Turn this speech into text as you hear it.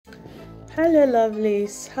Hello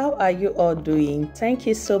lovelies, how are you all doing? Thank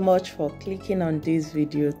you so much for clicking on this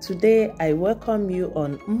video. Today I welcome you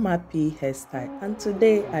on MmaP Hairstyle, and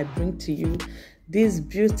today I bring to you this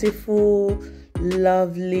beautiful,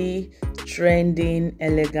 lovely, trending,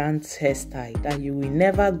 elegant hairstyle that you will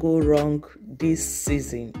never go wrong this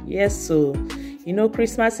season. Yes, so you know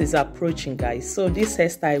Christmas is approaching, guys, so this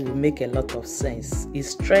hairstyle will make a lot of sense.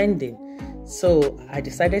 It's trending. So I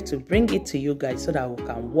decided to bring it to you guys so that we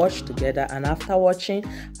can watch together, and after watching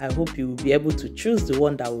I hope you will be able to choose the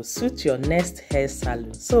one that will suit your next hair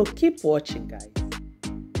salon. So keep watching, guys.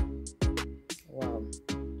 Wow.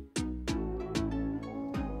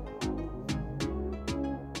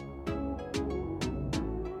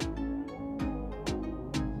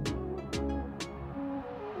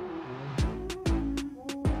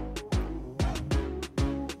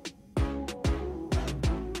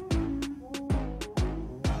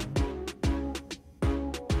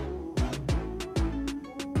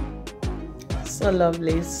 So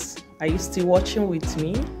lovelies, are you still watching with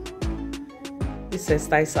me? These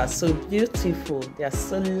hairstyles are so beautiful, they are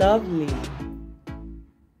so lovely.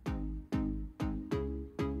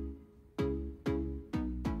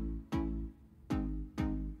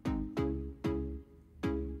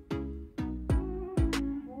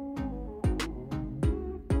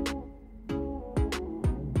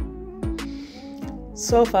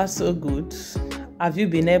 So far so good. Have you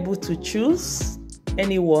been able to choose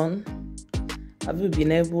anyone? Have you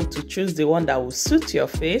been able to choose the one that will suit your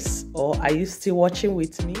face, or are you still watching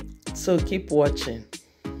with me? So keep watching.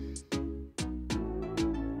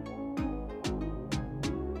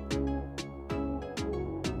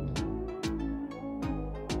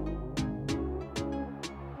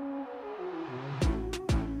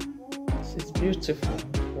 This is beautiful.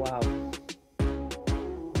 Wow.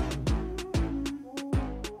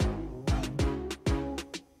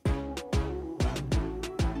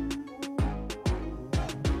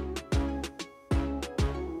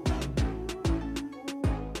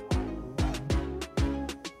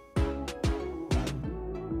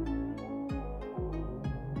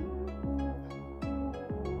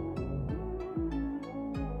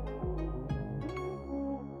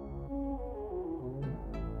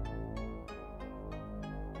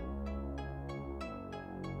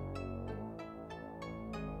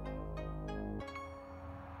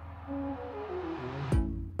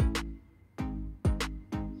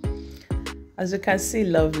 As you can see,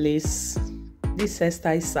 lovelies, these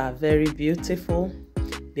hairstyles are very beautiful.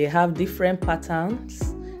 They have different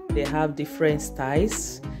patterns, they have different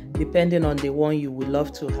styles depending on the one you would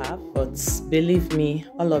love to have. But believe me,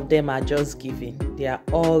 all of them are just giving. They are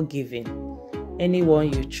all giving. Any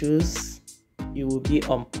one you choose, you will be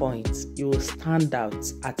on point. You will stand out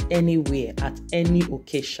at anywhere, at any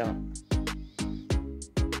occasion.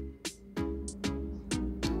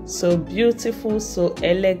 So beautiful, so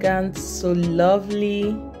elegant, so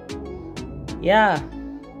lovely. Yeah.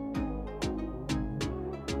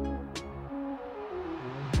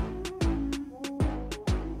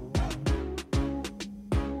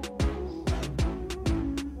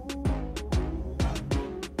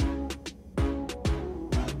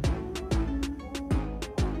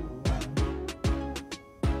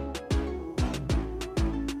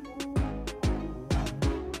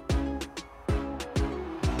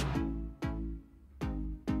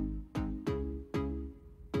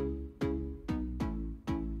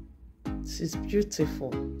 This is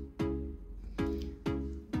beautiful.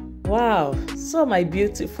 Wow. So my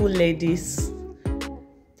beautiful ladies,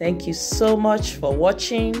 thank you so much for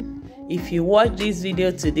watching. If you watched this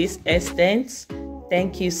video to this extent,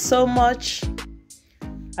 thank you so much.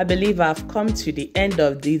 I believe I've come to the end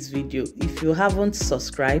of this video. If you haven't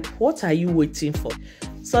subscribed, what are you waiting for?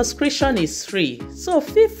 Subscription is free, so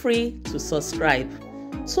feel free to subscribe.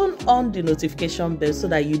 Turn on the notification bell so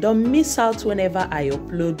that you don't miss out whenever I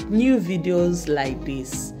upload new videos like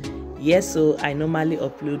this. Yes, so I normally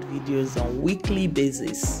upload videos on weekly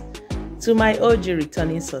basis. To my OG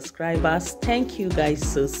returning subscribers, thank you guys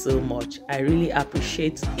so much. I really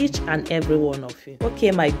appreciate each and every one of you.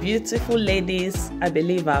 Okay, my beautiful ladies, I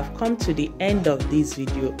believe I've come to the end of this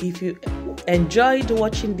video. If you enjoyed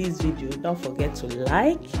watching this video, don't forget to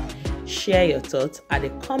like, share your thoughts at the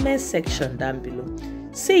comment section down below.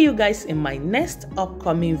 See you guys in my next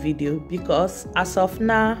upcoming video, because as of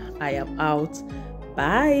now I am out.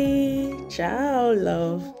 Bye. Ciao,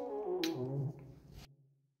 love.